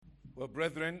Well,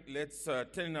 brethren, let's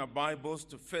turn our Bibles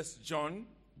to 1 John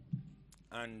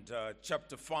and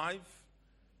chapter 5.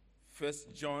 1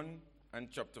 John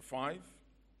and chapter 5.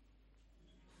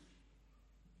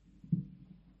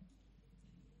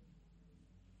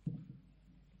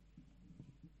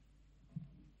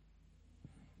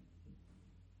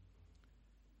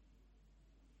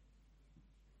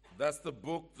 That's the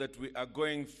book that we are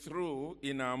going through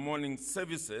in our morning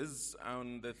services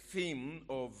on the theme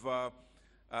of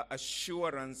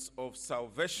assurance of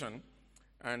salvation.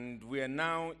 And we are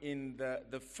now in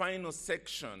the final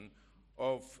section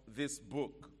of this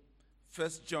book. 1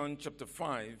 John chapter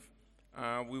 5,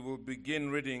 we will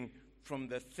begin reading from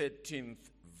the 13th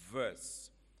verse.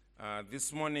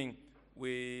 This morning,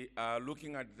 we are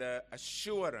looking at the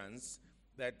assurance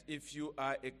that if you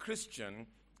are a Christian,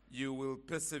 you will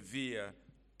persevere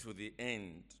to the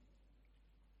end.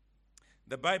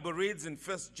 The Bible reads in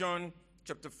 1 John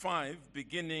chapter 5,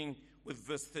 beginning with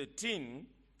verse 13,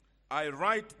 I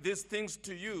write these things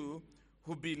to you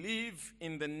who believe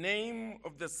in the name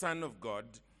of the Son of God,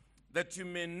 that you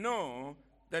may know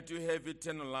that you have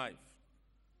eternal life.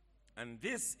 And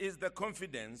this is the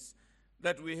confidence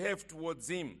that we have towards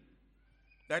him,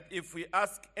 that if we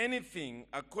ask anything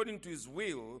according to his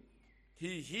will,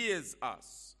 he hears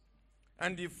us.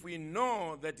 And if we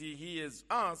know that he hears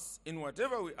us in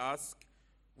whatever we ask,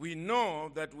 we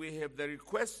know that we have the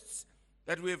requests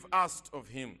that we have asked of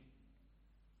him.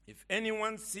 If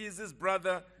anyone sees his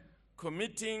brother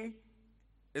committing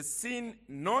a sin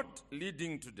not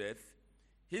leading to death,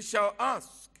 he shall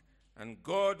ask, and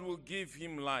God will give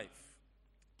him life.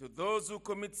 To those who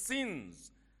commit sins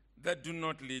that do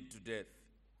not lead to death,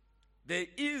 there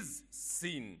is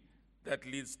sin that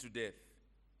leads to death.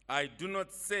 I do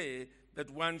not say that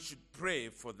one should pray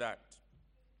for that.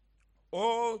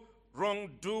 All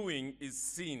wrongdoing is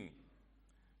sin,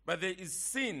 but there is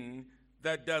sin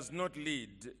that does not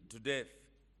lead to death.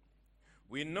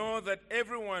 We know that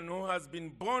everyone who has been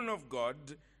born of God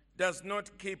does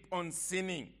not keep on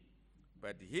sinning,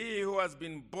 but he who has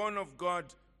been born of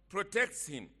God protects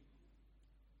him,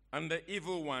 and the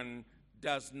evil one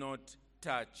does not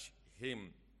touch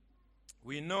him.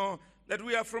 We know that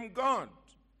we are from God,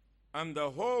 and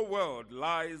the whole world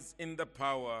lies in the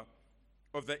power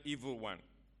of the evil one.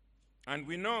 And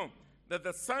we know that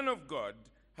the Son of God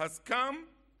has come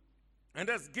and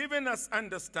has given us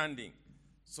understanding,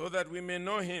 so that we may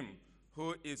know him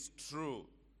who is true.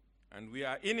 And we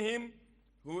are in him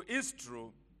who is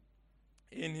true,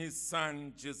 in his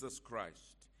Son, Jesus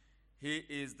Christ. He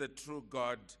is the true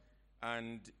God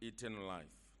and eternal life.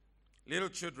 Little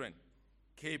children,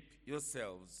 keep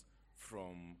yourselves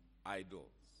from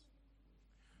idols.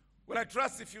 Well, I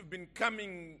trust if you've been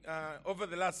coming over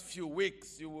the last few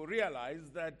weeks, you will realize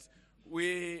that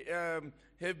we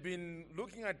have been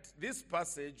looking at this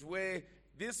passage where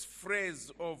this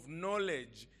phrase of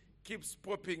knowledge keeps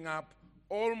popping up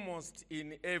almost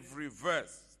in every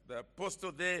verse. The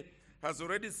apostle there has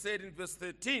already said in verse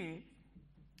 13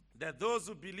 that those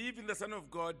who believe in the Son of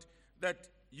God, that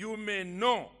you may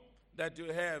know that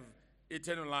you have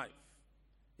eternal life.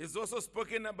 He's also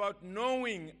spoken about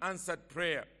knowing answered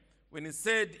prayer, when he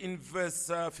said in verse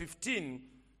 15,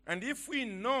 and if we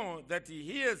know that he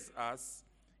hears us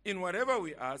in whatever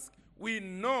we ask, we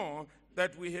know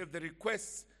that we have the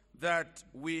requests that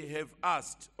we have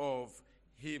asked of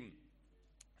him.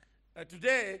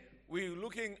 Today, we're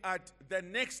looking at the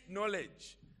next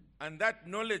knowledge, and that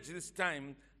knowledge this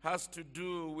time has to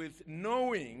do with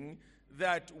knowing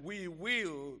that we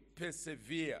will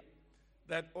persevere.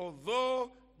 That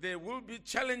although there will be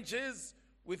challenges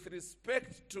with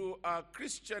respect to our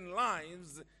Christian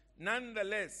lives,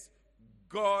 nonetheless,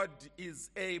 God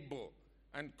is able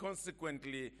and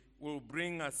consequently will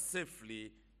bring us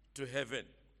safely to heaven.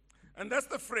 And that's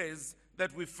the phrase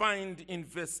that we find in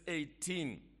verse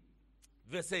 18.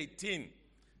 Verse 18,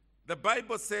 the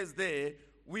Bible says there,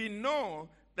 we know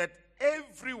that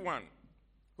everyone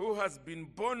who has been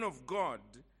born of God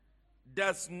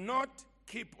does not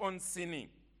keep on sinning,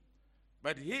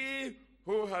 but he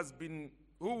who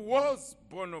was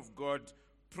born of God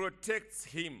protects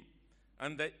him,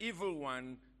 and the evil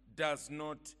one does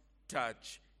not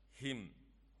touch him.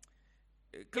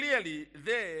 Clearly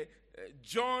there,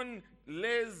 John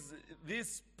lays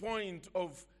this point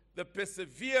of the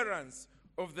perseverance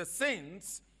of the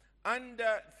saints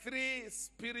under three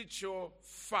spiritual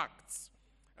facts,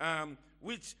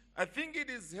 which I think it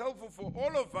is helpful for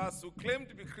all of us who claim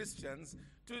to be Christians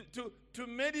to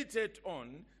meditate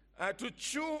on, to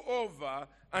chew over,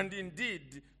 and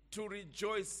indeed to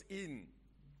rejoice in.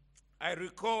 I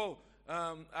recall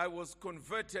I was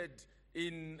converted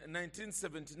in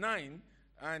 1979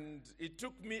 and it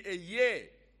took me a year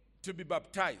to be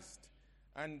baptized.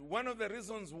 And one of the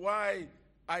reasons why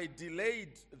I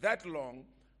delayed that long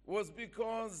was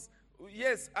because,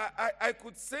 yes, I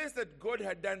could sense that God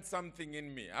had done something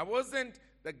in me. I wasn't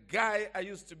the guy I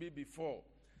used to be before.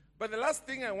 But the last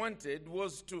thing I wanted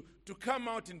was to come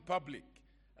out in public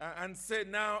and say,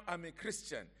 now I'm a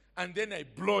Christian, and then I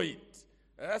blow it.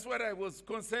 That's what I was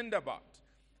concerned about.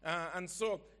 And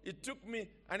so it took me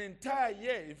an entire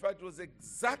year. In fact, it was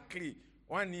exactly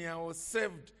 1 year. I was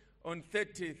saved on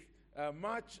 30th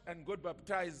March and got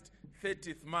baptized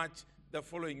 30th March the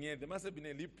following year. There must have been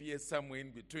a leap year somewhere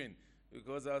in between,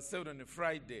 because I was saved on a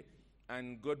Friday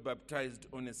and got baptized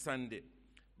on a Sunday.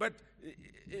 But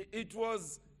it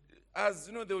was, as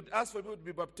you know, they would ask for people to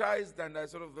be baptized, and I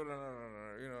sort of thought,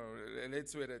 no,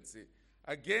 let's wait and see.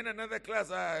 Again, another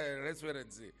class, let's wait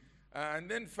and see. And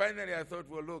then finally I thought,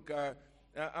 well, look,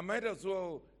 I might as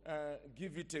well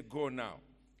give it a go now.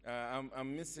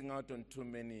 I'm missing out on too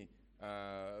many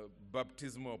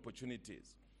baptismal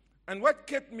opportunities. And what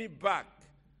kept me back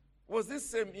was this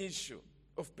same issue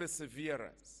of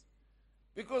perseverance.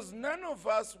 Because none of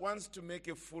us wants to make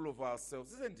a fool of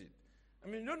ourselves, isn't it? I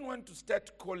mean, you don't want to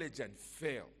start college and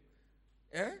fail.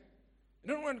 Eh?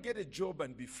 You don't want to get a job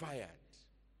and be fired.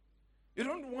 You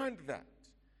don't want that.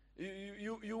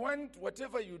 You want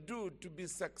whatever you do to be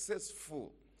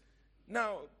successful.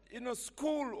 Now,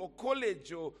 school or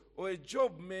college or a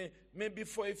job may be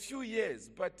for a few years,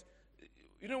 but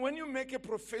when you make a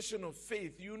profession of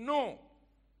faith, you know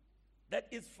that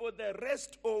it's for the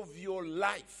rest of your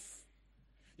life.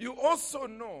 You also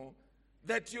know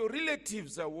that your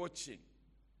relatives are watching.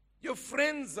 Your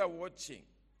friends are watching.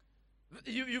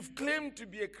 You've claimed to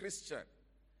be a Christian.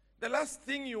 The last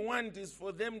thing you want is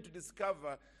for them to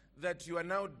discover that you are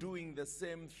now doing the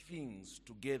same things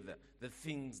together, the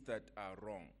things that are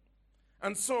wrong.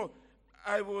 And so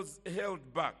I was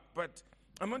held back, but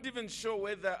I'm not even sure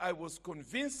whether I was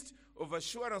convinced of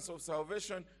assurance of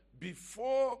salvation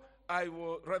before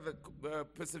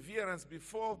perseverance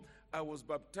before I was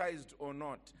baptized or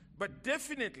not. But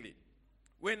definitely,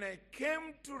 when I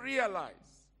came to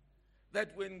realize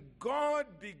that when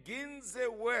God begins a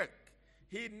work,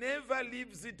 he never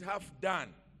leaves it half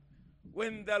done.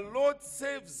 When the Lord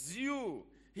saves you,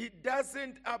 he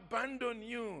doesn't abandon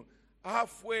you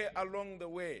halfway along the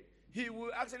way. He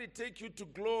will actually take you to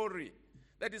glory.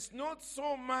 That is not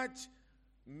so much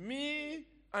me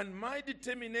and my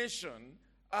determination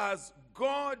as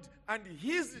God and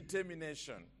his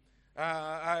determination.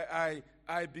 I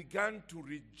began to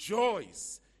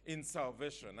rejoice in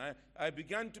salvation. I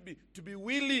began to be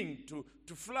willing to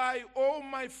fly all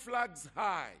my flags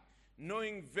high,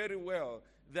 knowing very well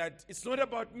that it's not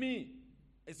about me.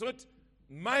 It's not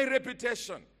my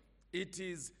reputation. It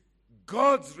is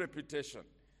God's reputation.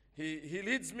 He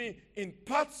leads me in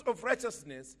paths of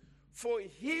righteousness for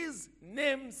his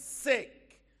name's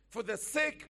sake, for the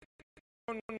sake.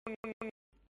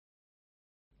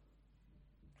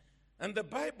 And the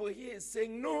Bible here is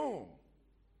saying, no.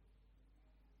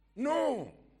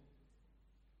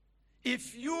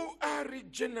 If you are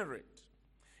regenerate,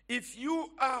 if you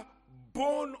are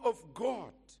born of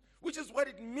God, which is what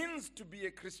it means to be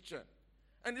a Christian,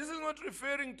 and this is not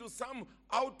referring to some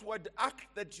outward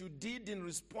act that you did in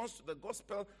response to the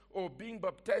gospel or being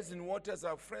baptized in water as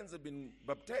our friends have been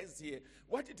baptized here.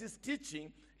 What it is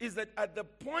teaching is that at the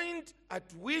point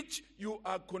at which you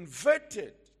are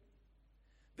converted,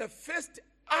 the first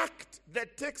act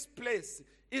that takes place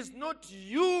is not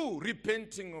you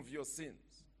repenting of your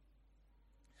sins.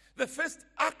 The first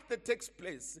act that takes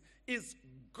place is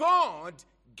God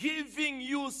giving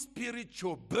you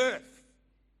spiritual birth.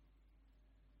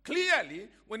 Clearly,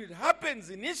 when it happens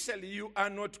initially, you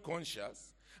are not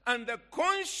conscious. And the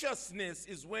consciousness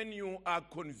is when you are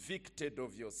convicted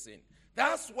of your sin.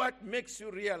 That's what makes you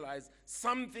realize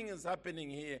something is happening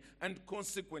here, and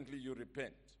consequently you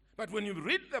repent. But when you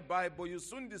read the Bible, you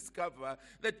soon discover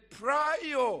that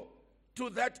prior to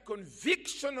that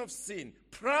conviction of sin,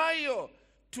 prior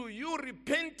to you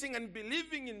repenting and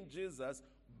believing in Jesus,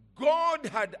 God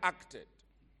had acted.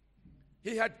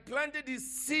 He had planted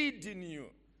his seed in you,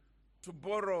 to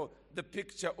borrow the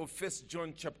picture of 1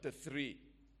 John chapter 3.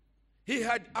 He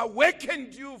had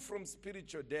awakened you from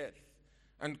spiritual death,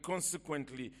 and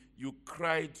consequently you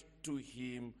cried to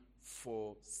him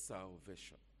for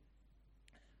salvation.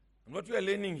 And what we are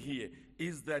learning here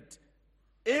is that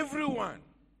everyone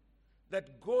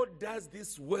that God does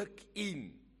this work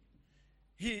in,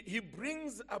 he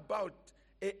brings about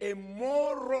a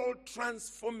moral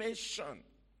transformation.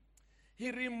 He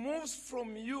removes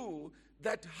from you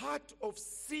that heart of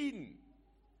sin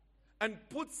and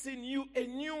puts in you a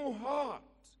new heart.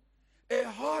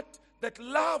 that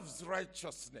loves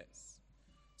righteousness,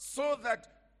 so that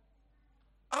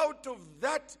out of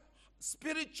that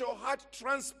spiritual heart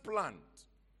transplant,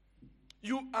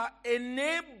 you are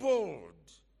enabled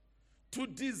to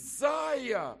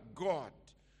desire God,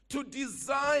 to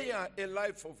desire a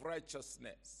life of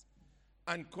righteousness,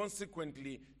 and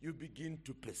consequently, you begin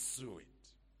to pursue it.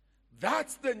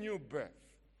 That's the new birth.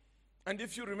 And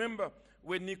if you remember,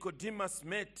 when Nicodemus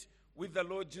met with the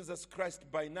Lord Jesus Christ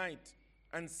by night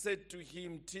and said to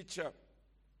him, "Teacher,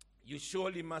 you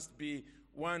surely must be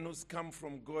one who's come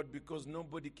from God, because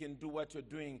nobody can do what you're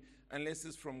doing unless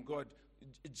it's from God."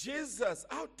 Jesus,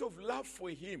 out of love for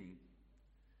him,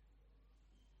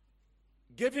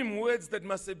 gave him words that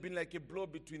must have been like a blow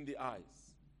between the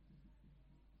eyes.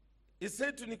 He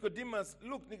said to Nicodemus,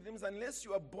 "Look, Nicodemus, unless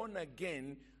you are born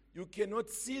again, you cannot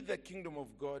see the kingdom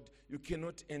of God. You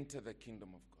cannot enter the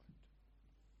kingdom of God."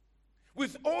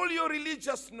 With all your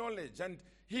religious knowledge, and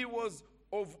he was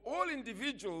of all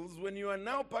individuals, when you are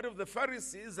now part of the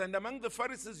Pharisees, and among the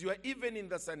Pharisees you are even in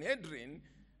the Sanhedrin,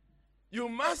 you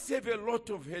must have a lot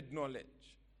of head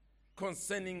knowledge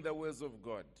concerning the words of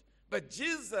God. But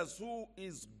Jesus, who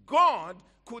is God,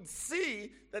 could see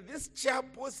that this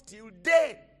chap was still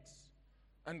dead.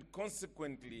 And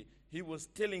consequently, he was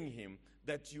telling him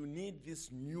that you need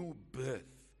this new birth.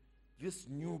 This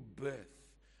new birth.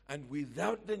 And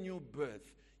without the new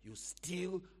birth, you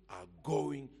still are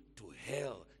going to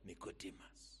hell,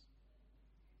 Nicodemus.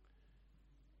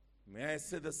 May I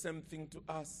say the same thing to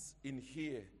us in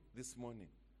here this morning?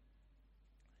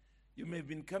 You may have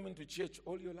been coming to church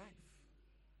all your life,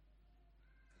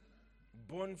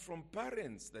 born from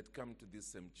parents that come to this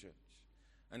same church.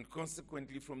 And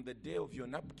consequently, from the day of your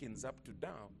napkins up to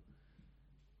now,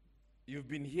 you've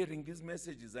been hearing these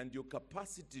messages, and your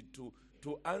capacity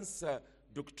to answer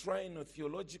doctrinal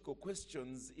theological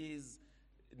questions is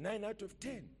 9 out of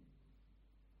 10.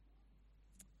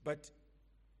 But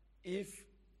if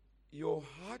your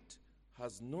heart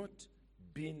has not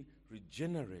been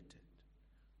regenerated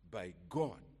by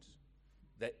God,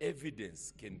 the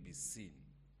evidence can be seen.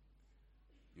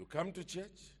 You come to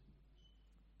church,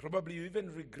 probably you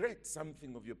even regret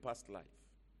something of your past life.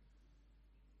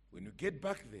 When you get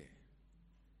back there,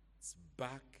 it's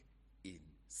back in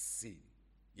sin.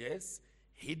 Yes,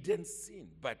 hidden sin,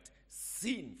 but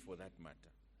sin for that matter.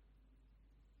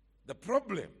 The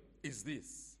problem is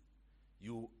this: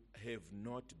 you have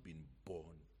not been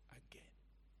born again.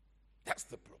 That's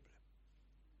the problem.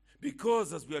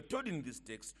 Because as we are told in this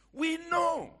text, we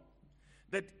know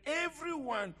that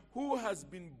everyone who has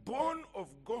been born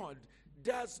of God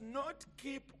does not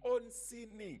keep on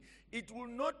sinning. It will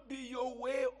not be your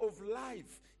way of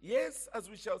life. Yes, as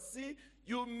we shall see,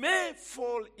 you may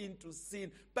fall into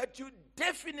sin, but you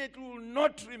definitely will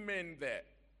not remain there,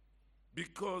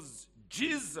 because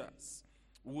Jesus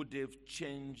would have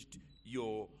changed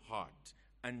your heart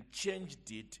and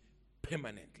changed it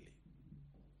permanently.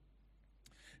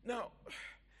 Now,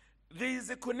 there is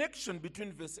a connection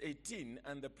between verse 18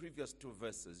 and the previous two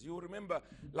verses. You remember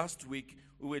last week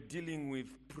we were dealing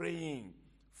with praying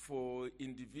for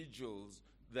individuals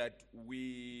that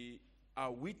we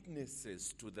are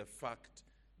witnesses to the fact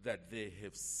that they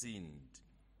have sinned.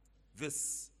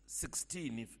 Verse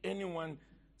 16, if anyone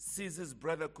sees his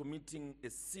brother committing a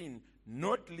sin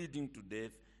not leading to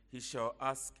death, he shall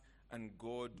ask and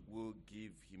God will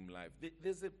give him life.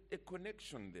 There's a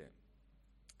connection there.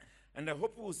 And I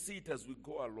hope we'll see it as we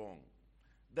go along,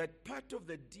 that part of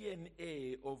the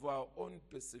DNA of our own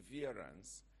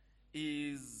perseverance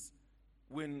is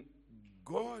when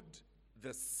God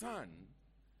the Son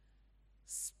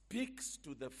speaks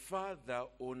to the Father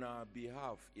on our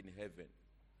behalf in heaven.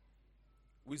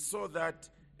 We saw that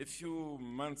a few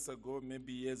months ago,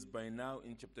 maybe years by now,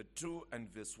 in chapter 2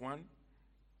 and verse 1.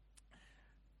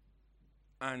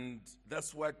 And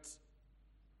that's what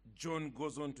John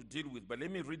goes on to deal with. But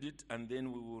let me read it, and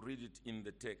then we will read it in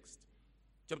the text.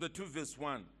 Chapter 2, verse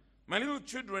 1. My little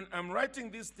children, I'm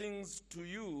writing these things to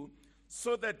you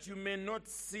so that you may not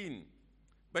sin.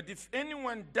 But if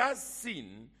anyone does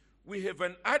sin, we have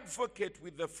an advocate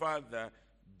with the Father,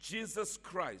 Jesus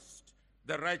Christ,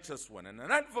 the righteous one. And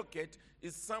an advocate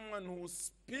is someone who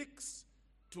speaks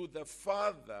to the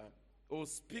Father or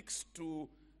speaks to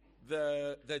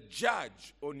the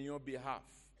judge on your behalf.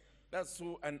 That's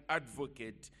who an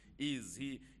advocate is.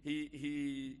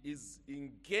 He is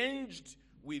engaged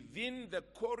within the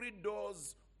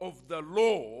corridors of the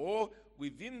law,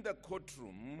 within the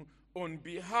courtroom, on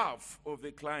behalf of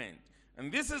a client.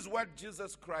 And this is what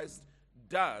Jesus Christ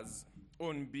does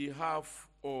on behalf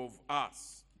of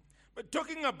us. But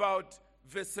talking about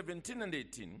verse 17 and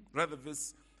 18, rather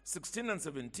verse 16 and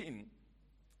 17,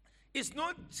 It's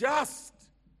not just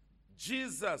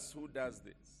Jesus who does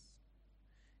this.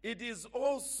 It is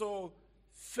also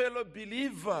fellow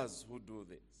believers who do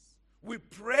this. We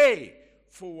pray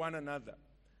for one another.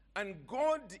 And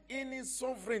God in his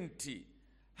sovereignty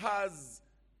has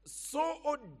so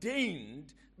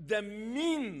ordained the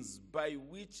means by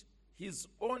which his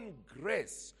own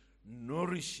grace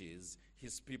nourishes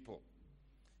his people.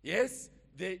 Yes,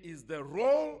 there is the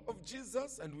role of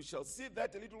Jesus, and we shall see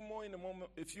that a little more in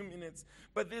a few minutes.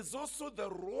 But there's also the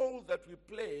role that we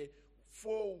play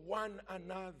for one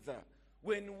another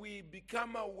when we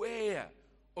become aware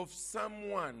of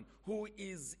someone who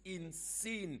is in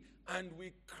sin and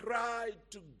we cry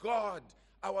to God.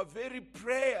 Our very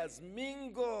prayers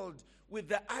mingled with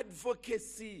the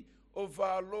advocacy of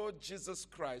our Lord Jesus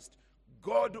Christ.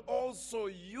 God also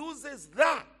uses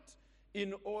that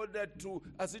in order to,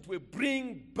 as it were,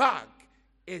 bring back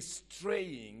a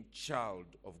straying child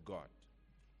of God.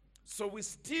 So we're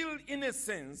still, in a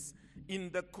sense, in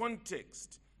the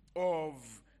context of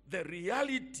the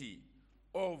reality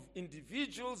of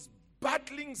individuals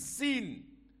battling sin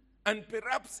and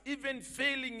perhaps even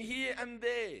failing here and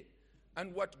there,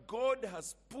 and what God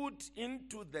has put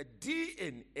into the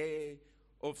DNA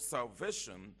of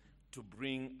salvation to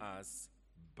bring us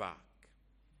back.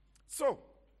 So,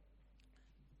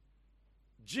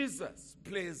 Jesus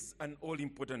plays an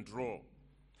all-important role.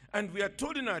 And we are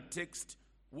told in our text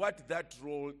what that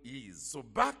role is. So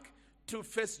back to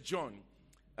 1 John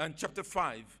and chapter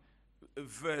 5,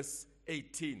 verse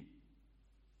 18.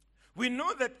 We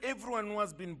know that everyone who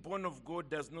has been born of God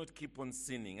does not keep on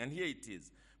sinning. And here it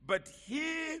is. But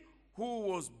he who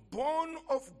was born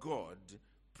of God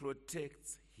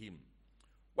protects him.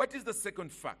 What is the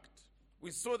second fact?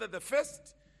 We saw that the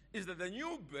first is that the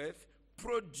new birth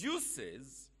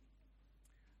produces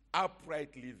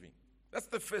upright living. That's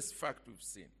the first fact we've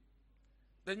seen.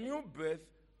 The new birth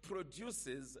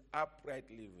produces upright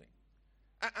living.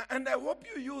 And I hope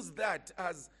you use that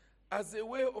as a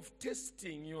way of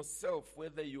testing yourself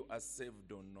whether you are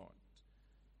saved or not.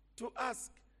 To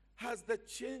ask, has the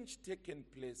change taken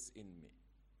place in me?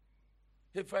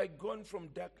 Have I gone from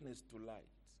darkness to light?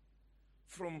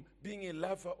 From being a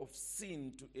lover of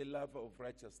sin to a lover of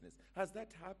righteousness? Has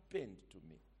that happened to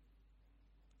me?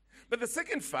 But the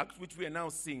second fact, which we are now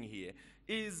seeing here,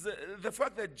 is the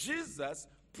fact that Jesus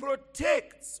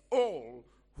protects all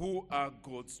who are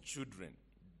God's children.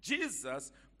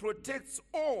 Jesus protects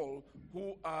all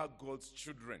who are God's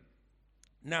children.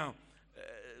 Now,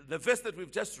 the verse that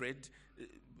we've just read,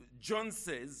 John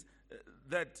says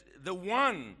that the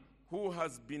one who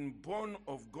has been born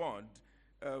of God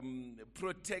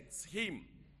protects him.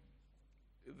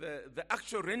 The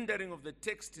actual rendering of the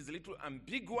text is a little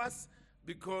ambiguous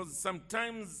because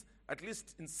sometimes, at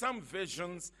least in some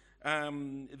versions,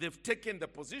 they've taken the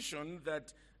position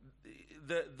that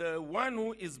the one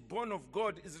who is born of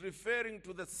God is referring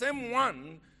to the same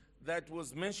one that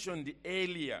was mentioned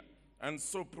earlier. And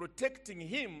so protecting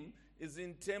him is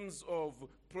in terms of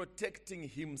protecting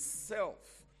himself.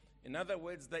 In other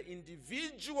words, the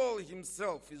individual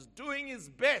himself is doing his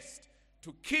best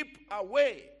to keep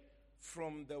away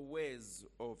from the ways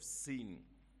of sin.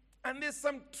 And there's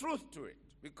some truth to it,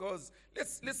 because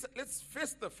let's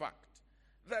face the fact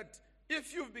that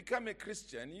if you've become a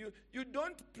Christian, you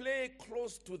don't play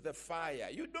close to the fire.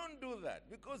 You don't do that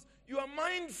because you are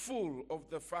mindful of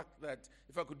the fact that,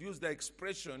 if I could use the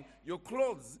expression, your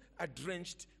clothes are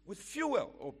drenched with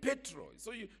fuel or petrol.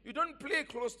 So you don't play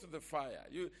close to the fire.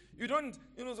 You don't,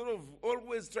 sort of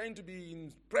always trying to be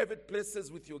in private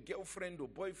places with your girlfriend or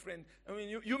boyfriend. I mean,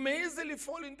 you may easily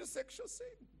fall into sexual sin.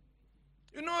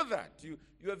 You know that.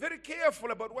 You are very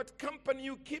careful about what company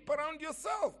you keep around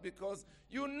yourself, because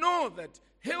you know that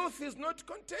health is not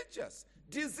contagious.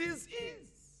 Disease is.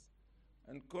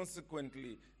 And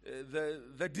consequently,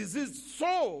 the diseased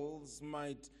souls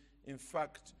might, in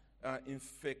fact,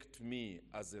 infect me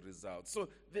as a result. So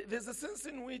there's a sense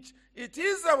in which it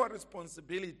is our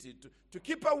responsibility to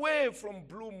keep away from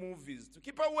blue movies, to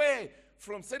keep away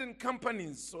from certain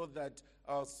companies so that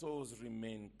our souls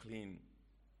remain clean.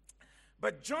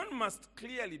 But John must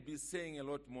clearly be saying a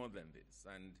lot more than this.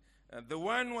 And the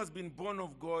one who has been born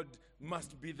of God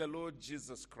must be the Lord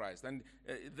Jesus Christ. And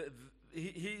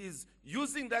he is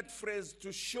using that phrase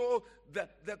to show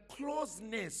the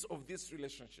closeness of this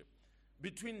relationship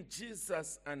between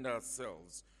Jesus and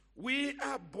ourselves. We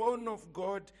are born of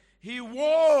God. He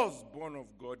was born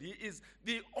of God. He is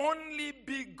the only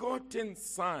begotten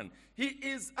Son. He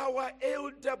is our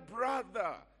elder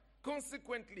brother.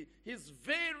 Consequently, he's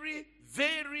very,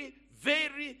 very,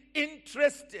 very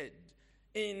interested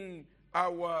in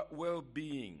our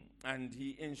well-being, and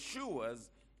he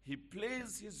ensures he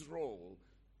plays his role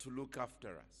to look after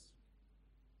us.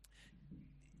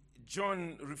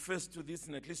 John refers to this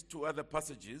in at least two other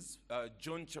passages.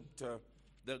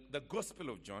 The Gospel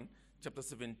of John, chapter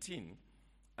 17,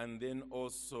 and then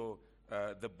also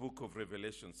the book of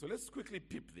Revelation. So let's quickly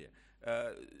peep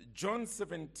there. John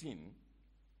 17.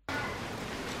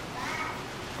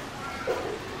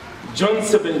 John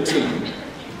 17.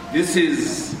 This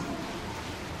is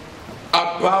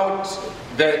about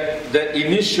the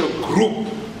initial group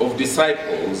of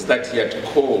disciples that he had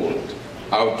called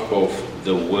out of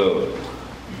the world.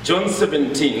 John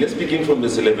 17, let's begin from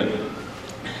verse 11.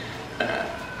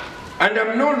 And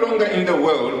I'm no longer in the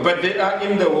world, but they are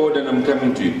in the world and I'm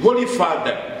coming to you. Holy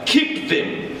Father, keep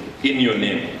them in your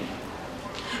name,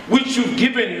 which you've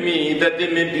given me, that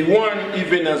they may be one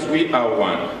even as we are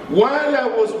one. While I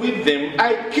was with them,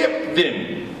 I kept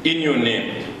them in your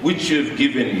name, which you've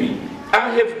given me. I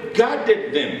have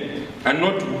guarded them, and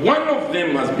not one of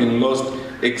them has been lost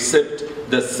except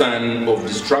the son of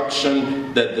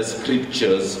destruction, that the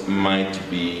scriptures might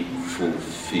be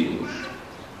fulfilled.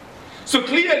 So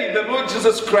clearly the Lord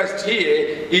Jesus Christ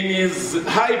here in his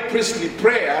high priestly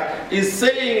prayer is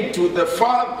saying to the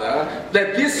Father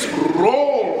that this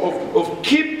role of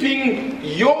keeping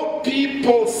your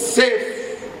people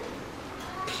safe,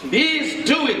 please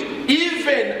do it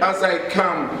even as I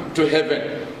come to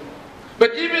heaven.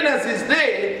 But even as he's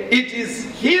there, it is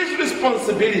his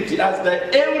responsibility as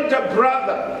the elder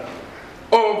brother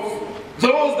of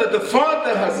those that the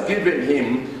Father has given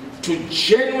him to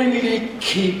genuinely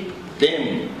keep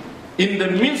them in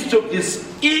the midst of this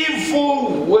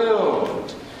evil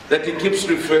world that he keeps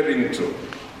referring to.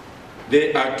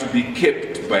 They are to be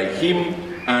kept by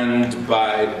him and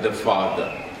by the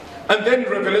Father. And then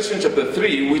Revelation chapter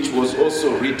 3, which was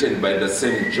also written by the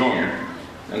same John.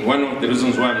 And one of the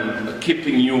reasons why I'm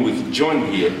keeping you with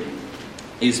John here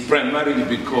is primarily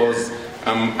because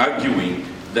I'm arguing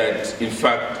that, in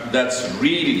fact, that's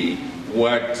really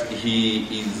what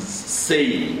he is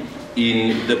saying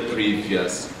in the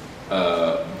previous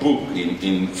book,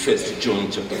 in 1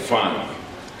 John chapter 5.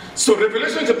 So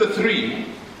Revelation chapter 3,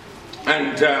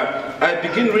 and I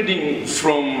begin reading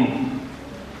from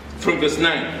verse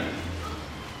 9.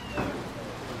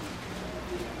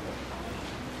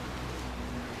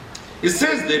 It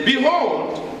says there,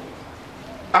 behold,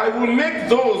 I will make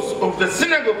those of the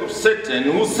synagogue of Satan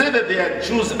who say that they are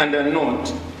Jews and are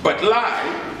not, but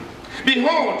lie.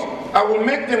 Behold, I will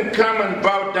make them come and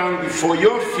bow down before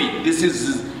your feet. This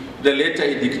is the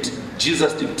letter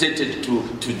Jesus dictated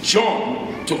to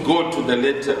John to go to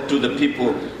the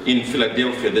people in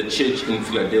Philadelphia, the church in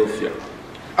Philadelphia.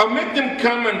 I'll make them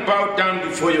come and bow down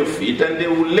before your feet, and they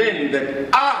will learn that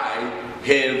I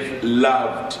have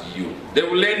loved you. They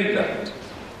will learn that.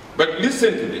 But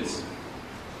listen to this.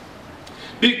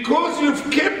 Because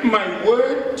you've kept my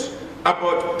word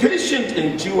about patient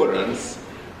endurance,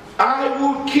 I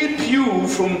will keep you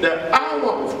from the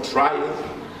hour of trial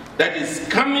that is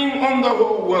coming on the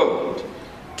whole world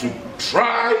to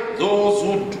try those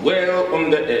who dwell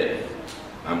on the earth.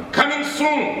 I'm coming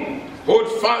soon.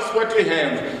 Hold fast what you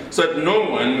have, so that no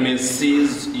one may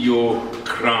seize your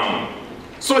crown.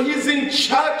 So he's in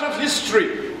charge of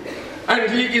history,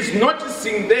 and he is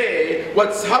noticing there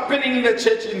what's happening in the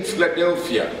church in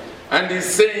Philadelphia. And he's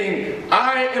saying,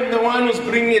 I am the one who's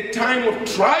bringing a time of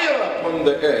trial upon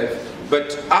the earth,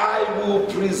 but I will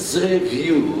preserve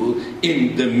you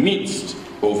in the midst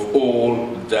of all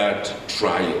that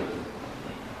trial.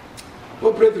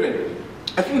 Well, brethren,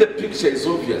 I think the picture is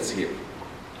obvious here.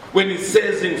 When it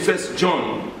says in 1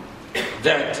 John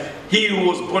that he who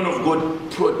was born of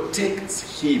God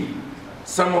protects him.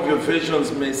 Some of your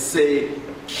versions may say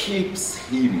keeps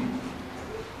him.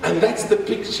 And that's the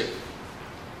picture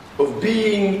of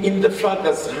being in the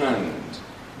Father's hand,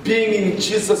 being in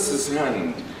Jesus'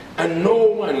 hand, and no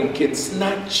one can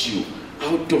snatch you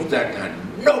out of that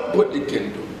hand. Nobody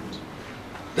can do it.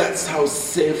 That's how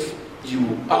safe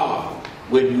you are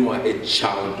when you are a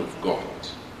child of God.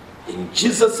 In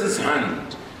Jesus'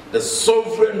 hand, the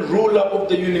sovereign ruler of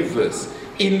the universe,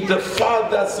 in the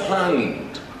Father's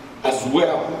hand as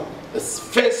well, as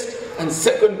first and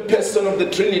second person of the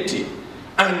Trinity.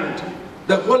 And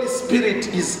the Holy Spirit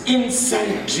is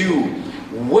inside you,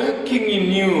 working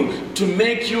in you to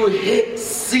make you hate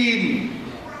sin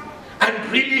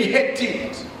and really hate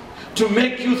it, to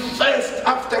make you thirst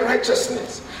after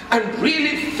righteousness and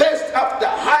really thirst after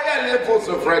higher levels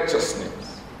of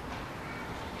righteousness.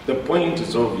 The point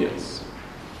is obvious.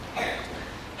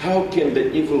 How can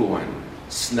the evil one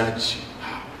snatch you?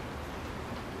 How?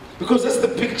 Because that's the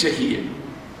picture here.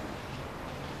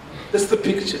 That's the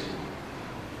picture.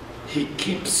 he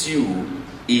keeps you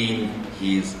in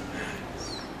his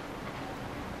hands.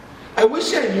 I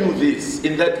wish I knew this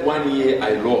in that 1 year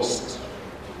I lost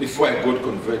before I got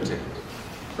converted,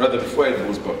 rather before I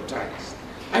was baptized.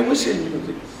 I wish I knew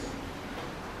this.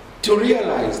 To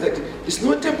realize that it's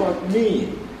not about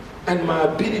me and my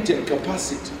ability and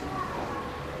capacity.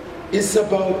 It's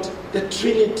about the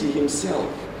Trinity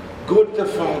himself, God the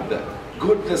Father,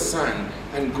 God the Son,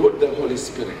 and God the Holy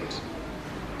Spirit.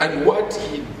 And what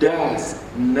he does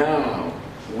now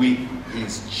with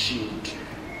his children.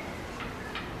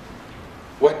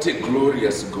 What a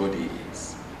glorious God he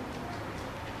is.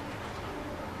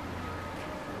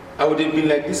 I would have been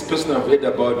like this person I've heard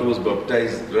about who was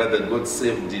baptized, rather got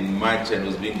saved in March and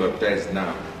was being baptized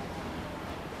now.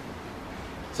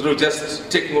 Sort of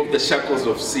just taking off the shackles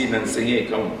of sin and saying, hey,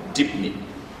 come, dip me.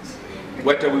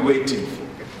 What are we waiting for?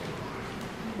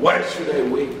 Why should I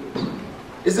wait?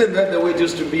 Isn't that the way it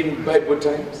used to be in Bible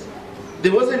times?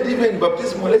 There wasn't even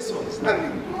baptismal lessons,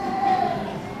 nothing.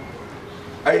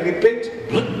 I repent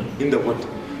in the water.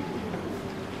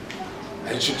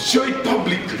 I should show it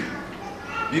publicly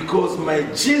because my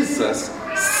Jesus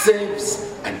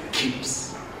saves and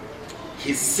keeps.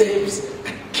 He saves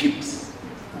and keeps.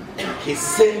 He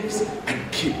saves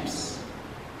and keeps.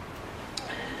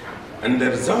 And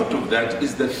the result of that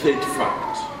is the third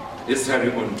fact. Let's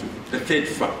hurry on to the third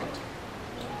fact.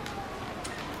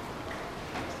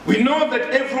 We know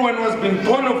that everyone who has been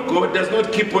born of God does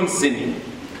not keep on sinning.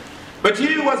 But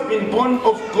he who has been born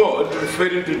of God,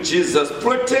 referring to Jesus,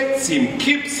 protects him,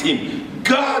 keeps him,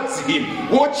 guards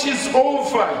him, watches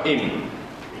over him.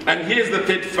 And here's the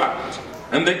third fact.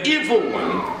 And the evil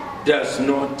one does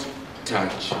not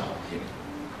touch him.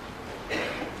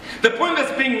 The point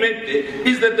that's being made there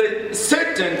is that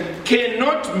Satan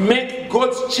cannot make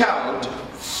God's child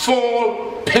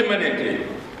fall permanently.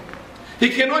 He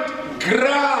cannot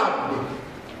grab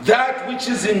that which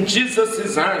is in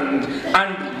Jesus' hand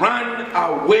and run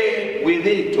away with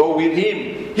it or with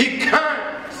him. He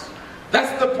can't.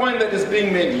 That's the point that is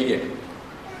being made here.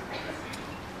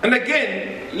 And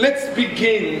again, let's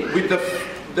begin with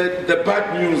the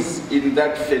bad news in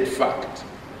that third fact.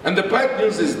 And the bad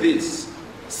news is this: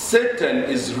 Satan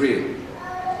is real.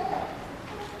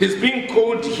 He's being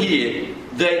called here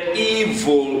the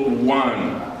evil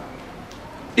one.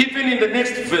 Even in the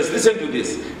next verse, listen to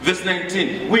this, verse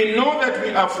 19. We know that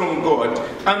we are from God,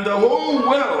 and the whole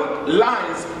world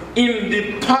lies in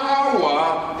the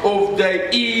power of the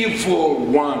evil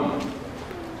one.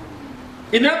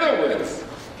 In other words,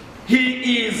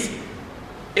 he is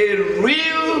a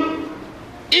real,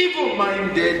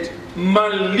 evil-minded,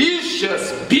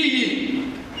 malicious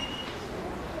being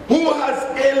who has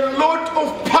a lot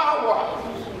of power.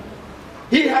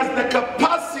 He has the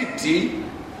capacity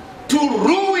to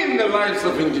ruin the lives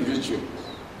of individuals.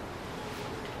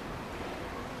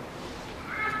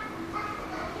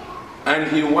 And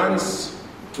he wants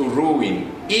to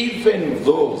ruin even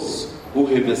those who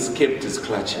have escaped his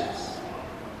clutches.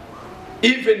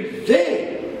 Even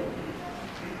they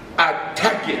are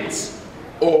targets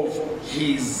of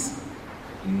his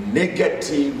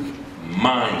negative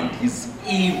mind, his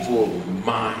evil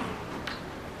mind.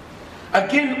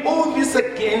 Again, all this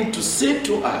again to say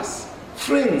to us,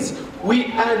 friends, we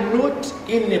are not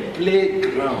in a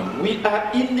playground. We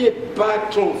are in a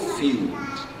battlefield.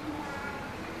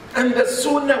 And the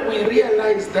sooner we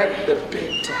realize that, the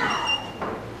better.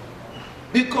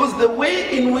 Because the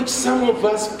way in which some of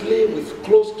us play with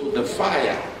close to the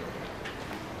fire,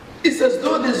 it's as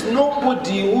though there's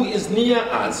nobody who is near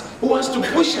us who wants to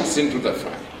push us into the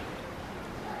fire.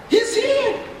 He's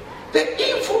here, the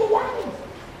evil one.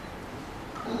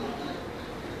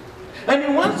 And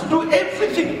he wants to do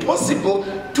everything possible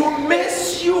to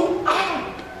mess you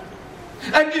up.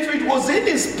 And if it was in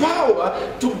his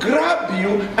power to grab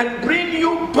you and bring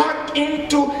you back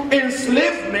into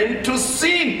enslavement to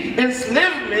sin,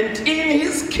 enslavement in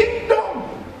his kingdom.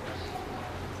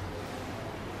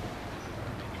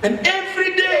 And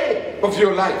every day of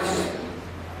your life,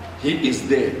 he is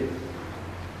there,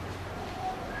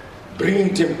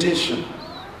 bringing temptation,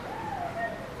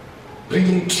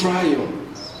 bringing trial,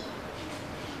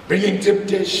 bringing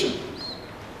temptation,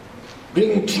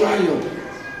 bringing trial,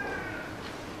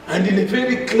 and in a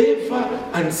very clever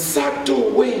and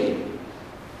subtle way,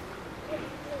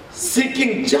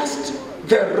 seeking just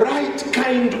the right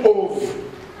kind of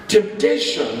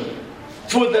temptation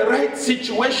for the right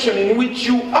situation in which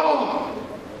you are,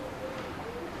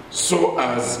 so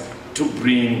as to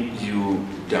bring you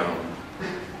down.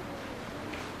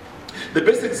 The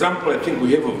best example I think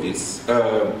we have of this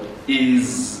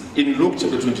is in Luke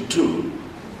chapter 22.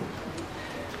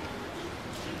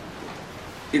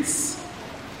 It's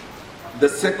the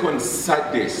second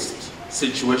saddest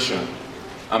situation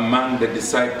among the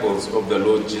disciples of the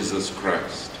Lord Jesus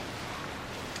Christ.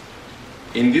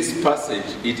 In this passage,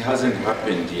 it hasn't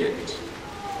happened yet.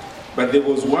 But there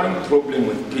was one problem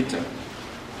with Peter,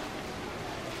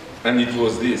 and it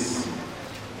was this.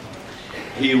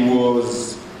 He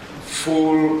was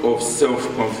full of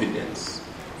self-confidence,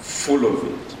 full of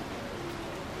it.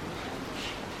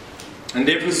 And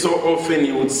every so often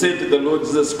he would say to the Lord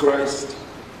Jesus Christ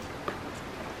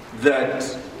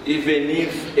that even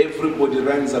if everybody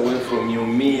runs away from you,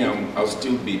 I'll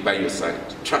still be by your side.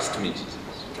 Trust me, Jesus.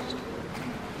 Trust me.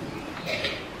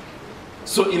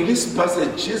 So in this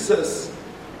passage, Jesus,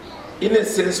 in a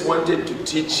sense, wanted to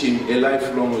teach him a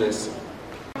lifelong lesson.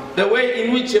 The way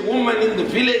in which a woman in the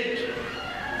village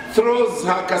throws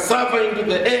her cassava into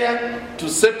the air to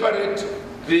separate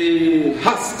the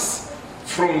husks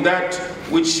from that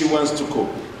which she wants to cook.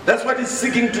 That's what he's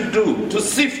seeking to do, to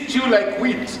sift you like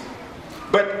wheat.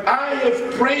 But I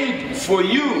have prayed for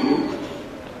you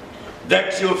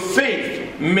that your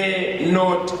faith may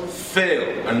not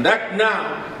fail. And that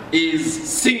now is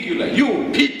singular. You,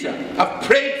 Peter, I've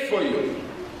prayed for you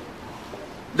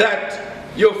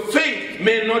that your faith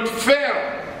may not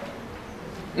fail.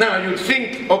 Now you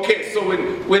think, okay, so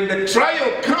when the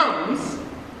trial comes,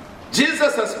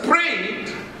 Jesus has prayed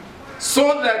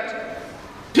so that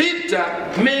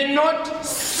Peter may not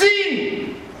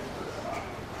sin.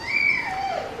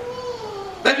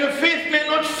 That your faith may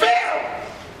not fail.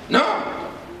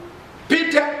 No.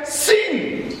 Peter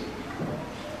sinned.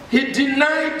 He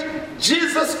denied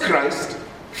Jesus Christ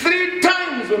 3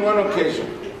 times on one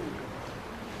occasion.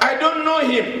 I don't know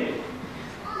him.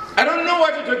 I don't know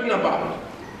what you're talking about.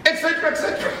 Etc.,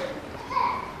 etc.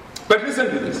 But listen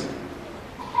to this.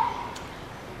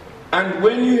 And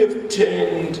when you have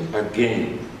turned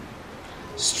again,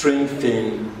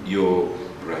 strengthen your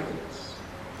brothers.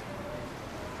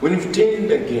 When you've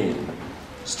turned again,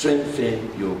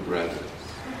 strengthen your brothers.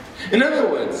 In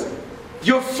other words,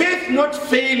 your faith not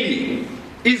failing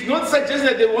is not suggesting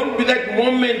that there won't be that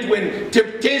moment when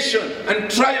temptation and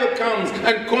trial comes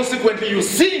and consequently you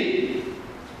sin.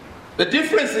 The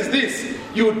difference is this: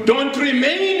 you don't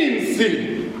remain in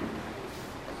sin.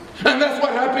 And that's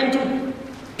what happened to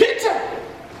Peter.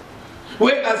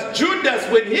 Whereas Judas,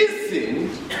 when he sinned,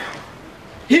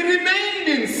 he remained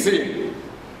in sin.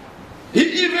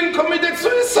 He even committed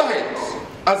suicide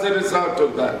as a result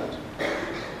of that.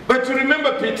 But you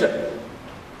remember Peter,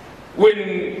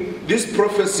 when this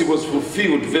prophecy was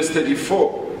fulfilled, verse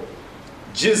 34,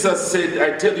 Jesus said,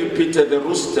 I tell you, Peter, the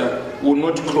rooster will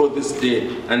not crow this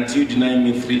day until you deny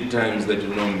me 3 times that you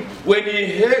know me. When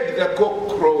he heard the cock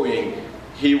crowing,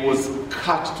 he was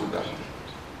cut to the heart.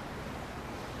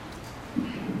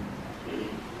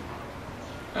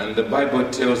 And the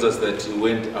Bible tells us that he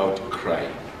went out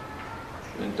crying.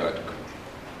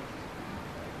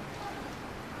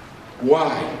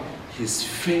 Why? His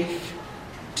faith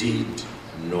did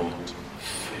not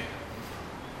fail.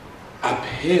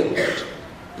 Upheld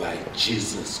by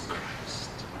Jesus Christ.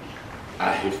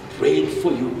 I have prayed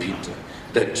for you, Peter,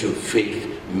 that your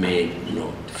faith may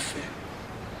not fail.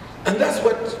 And that's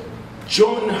what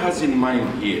John has in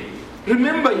mind here.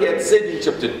 Remember, he had said in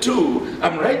chapter 2,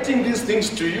 I'm writing these things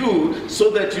to you so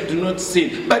that you do not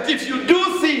sin. But if you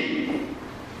do sin,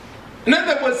 in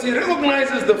other words, he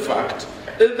recognizes the fact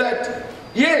that,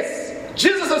 yes,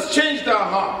 Jesus has changed our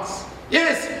hearts.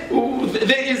 Yes,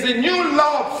 there is a new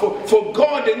love for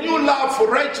God, a new love for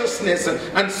righteousness,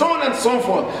 and so on and so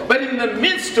forth. But in the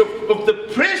midst of the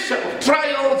pressure of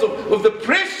trials, of the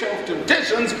pressure of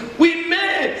temptations, we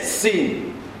may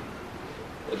sin.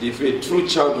 But if you're a true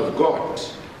child of God,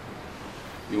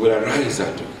 you will arise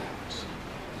out of that.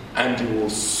 And you will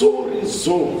so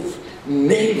resolve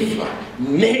never,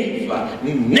 never,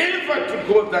 never to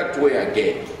go that way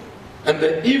again. And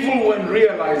the evil one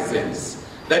realizes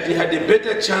that he had a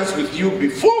better chance with you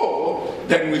before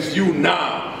than with you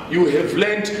now. You have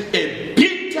learned a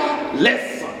bitter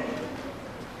lesson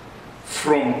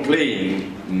from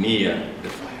playing near the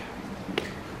fire.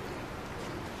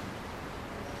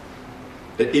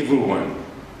 The evil one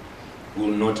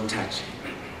will not touch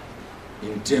him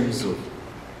in terms of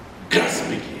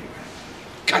grasping him,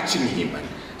 catching him, and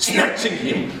snatching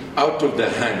him out of the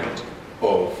hand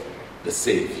of the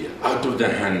Savior, out of the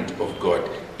hand of God.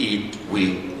 It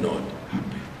will not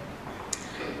happen.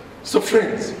 So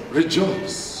friends,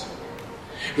 rejoice.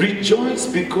 Rejoice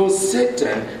because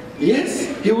Satan, yes,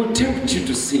 he will tempt you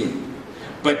to sin,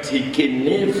 but he can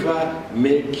never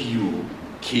make you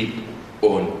keep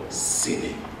on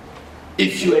sinning.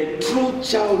 If you are a true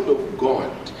child of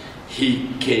God, he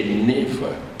can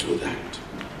never do that.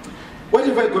 What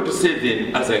have I got to say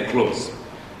then as I close?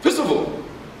 First of all,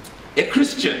 a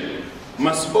Christian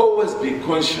must always be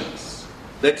conscious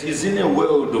that he's in a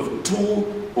world of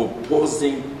two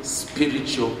opposing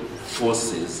spiritual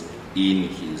forces in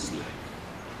his life.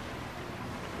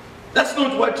 That's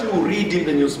not what you read in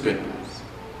the newspapers.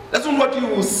 That's not what you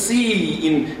will see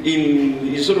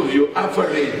in sort of your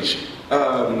average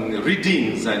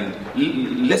readings and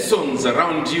lessons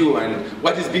around you and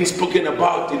what is being spoken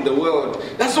about in the world.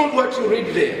 That's not what you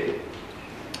read there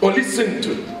or listen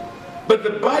to. But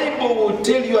the Bible will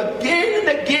tell you again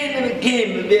and again and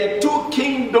again that there are two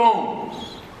kingdoms.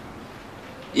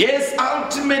 Yes,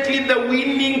 ultimately the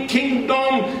winning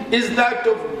kingdom is that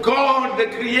of God, the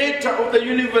creator of the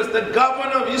universe, the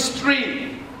governor of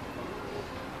history.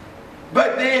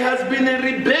 But there has been a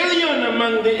rebellion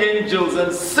among the angels,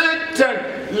 and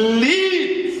Satan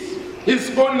leads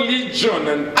his own legion,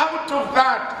 and out of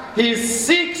that he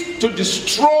seeks to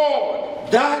destroy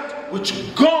that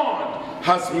which God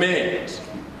has made.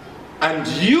 And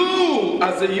you,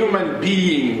 as a human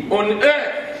being on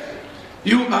earth,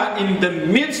 you are in the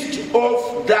midst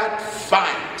of that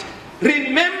fight.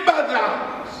 Remember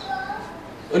that.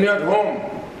 When you're at home,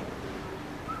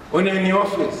 when you're in the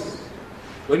office,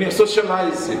 when you're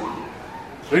socializing,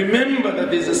 remember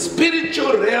that there's a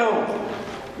spiritual realm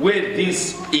where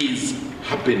this is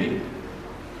happening.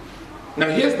 Now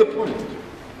here's the point.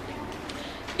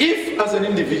 If as an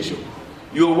individual,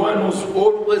 you're one who's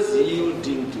always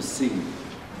yielding to sin,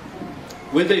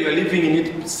 whether you're living in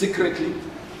it secretly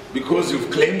because you've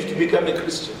claimed to become a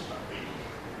Christian,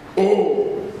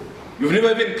 or you've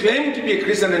never even claimed to be a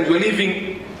Christian and you're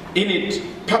living in it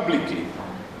publicly,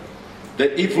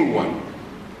 the evil one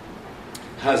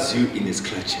has you in his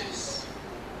clutches,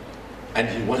 and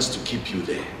he wants to keep you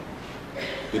there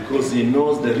because he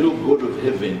knows the real God of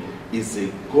heaven is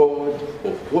a God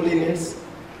of holiness,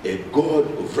 a God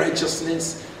of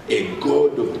righteousness, a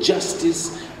God of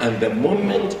justice. And the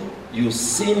moment you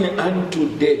sin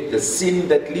unto death, the sin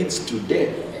that leads to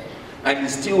death, and he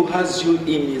still has you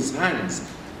in his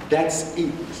hands, that's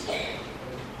it.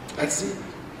 That's it.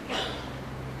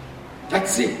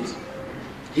 That's it.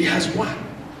 He has won.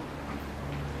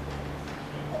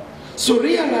 So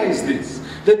realize this,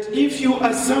 that if you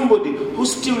are somebody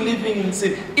who's still living in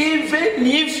sin, even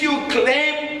if you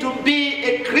claim to be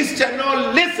a Christian,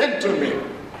 no, listen to me,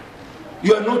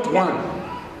 you are not one.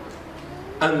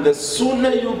 And the sooner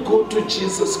you go to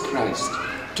Jesus Christ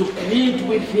to plead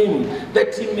with him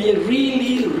that he may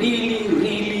really, really,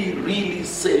 really, really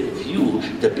save you,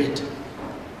 the better.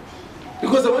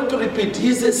 Because I want to repeat,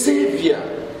 he's a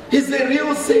savior. He's the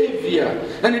real savior.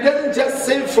 And he doesn't just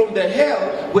save from the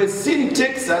hell where sin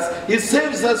takes us. He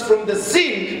saves us from the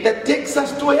sin that takes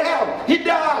us to hell. He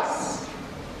does.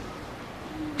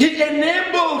 He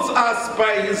enables us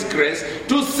by his grace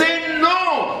to say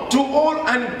no to all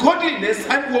ungodliness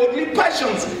and worldly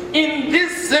passions in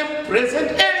this same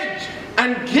present age,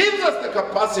 and gives us the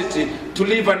capacity to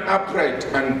live an upright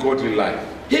and godly life.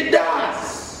 He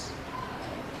does.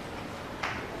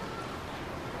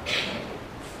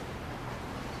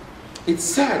 It's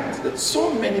sad that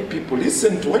so many people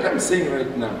listen to what I'm saying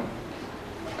right now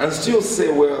and still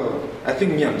say, well, I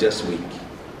think me, I'm just weak.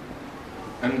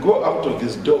 And go out of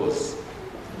these doors,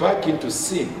 back into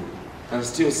sin, and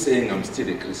still saying I'm still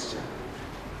a Christian.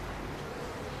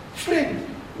 Friend,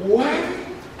 why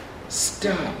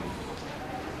starve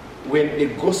when a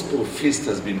gospel feast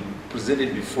has been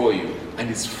presented before you and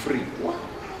it's free? Why?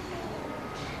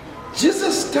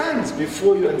 Jesus stands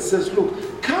before you and says,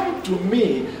 look, come to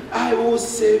me, I will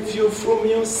save you from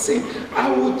your sin.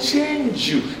 I will change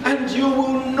you, and you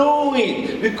will know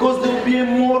it, because there will be a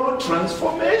moral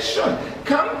transformation.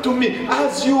 Come to me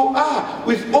as you are,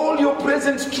 with all your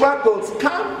present struggles.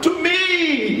 Come to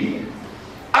me.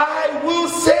 I will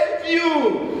save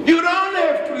you. You don't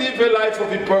have to live a life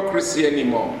of hypocrisy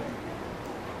anymore.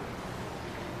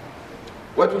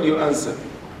 What will you answer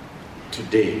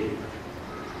today?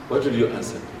 What will you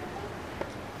answer?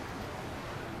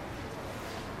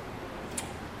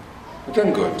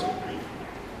 Thank God.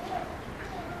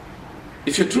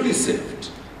 If you're truly saved,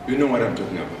 you know what I'm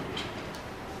talking about.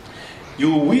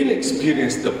 You will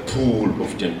experience the pull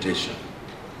of temptation.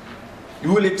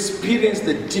 You will experience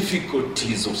the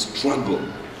difficulties of struggle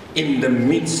in the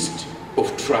midst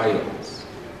of trials.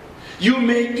 You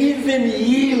may even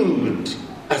yield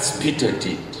as Peter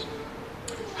did.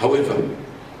 However,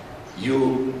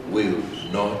 you will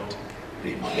not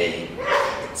remain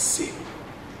in sin.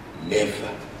 Never,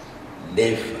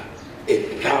 never,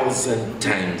 1,000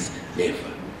 times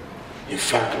never. In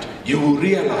fact, you will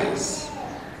realize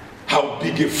how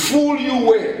big a fool you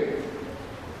were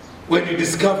when you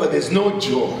discover there's no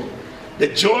joy. The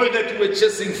joy that you were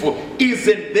chasing for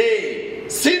isn't there.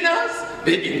 Sinners,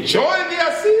 they enjoy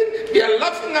their sin, they are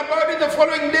laughing about it the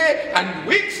following day and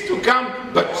weeks to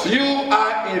come, but you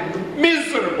are a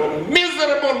miserable,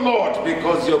 miserable lot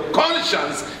because your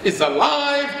conscience is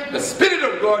alive, the Spirit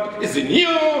of God is in you,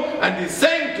 and He's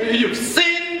saying to you, you've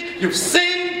sinned, you've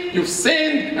sinned, you've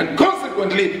sinned, and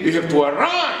consequently you have to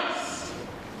arise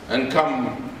and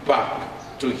come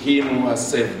back to Him who has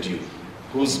saved you,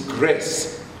 whose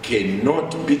grace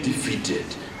cannot be defeated,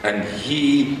 and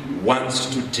He wants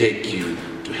to take you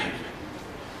to heaven.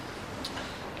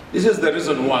 This is the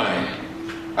reason why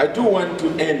I do want to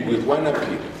end with one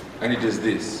appeal, and it is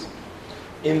this.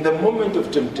 In the moment of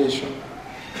temptation,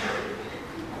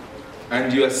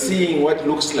 and you are seeing what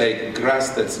looks like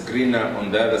grass that's greener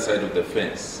on the other side of the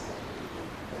fence,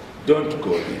 don't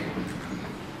go there.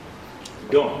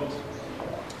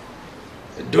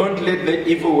 Don't let the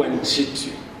evil one cheat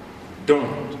you.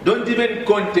 Don't even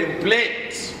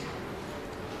contemplate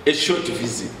a short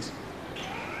visit.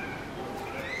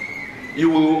 You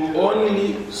will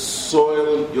only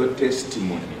soil your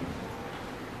testimony.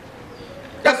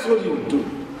 That's what you will do.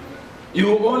 You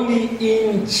will only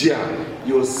injure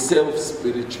yourself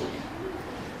spiritually.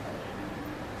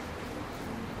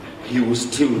 He will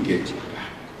still get you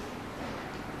back.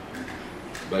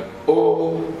 But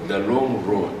all the long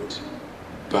road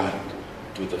back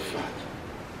to the Father.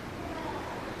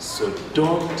 So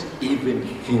don't even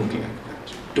think like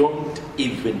that. Don't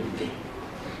even think.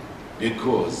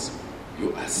 Because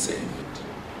you are saved.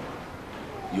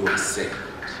 You are saved.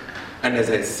 And as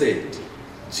I said,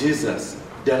 Jesus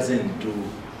doesn't do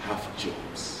half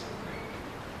jobs.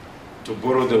 To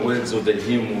borrow the words of the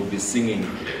hymn we'll be singing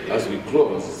as we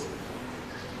close,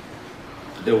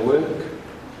 the work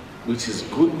which His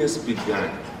goodness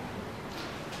began,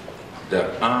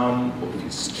 the arm of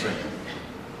His strength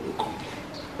will complete.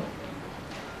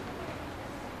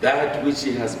 That which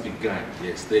He has begun,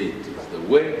 yes, there it is. The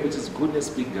work which His goodness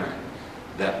began,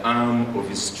 the arm of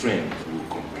His strength will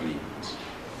complete.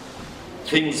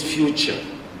 Things future,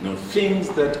 no things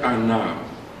that are now,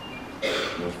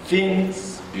 no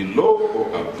things below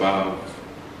or above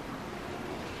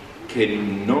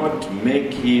cannot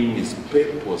make Him His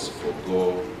purpose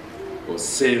forgo or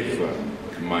sever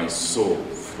my soul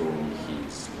from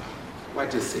His love.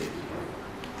 What a Savior.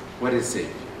 What a Savior.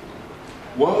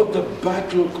 While the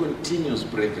battle continues,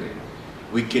 brethren,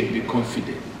 we can be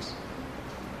confident.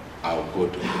 I'll go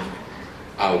to heaven.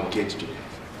 I'll get to heaven.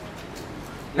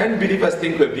 Non-believers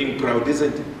think we're being proud,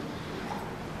 isn't it?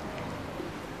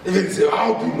 They say,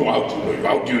 how do you know? How do you know?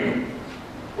 How do you know?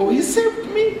 Oh, He saved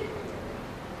me.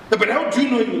 But how do you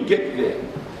know you'll get there?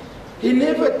 He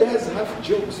never does half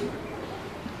jokes.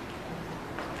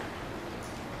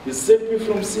 He saved me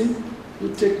from sin.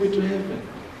 He'll take me to heaven.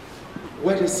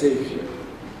 What a Savior.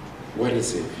 What a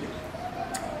Savior.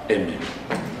 Amen.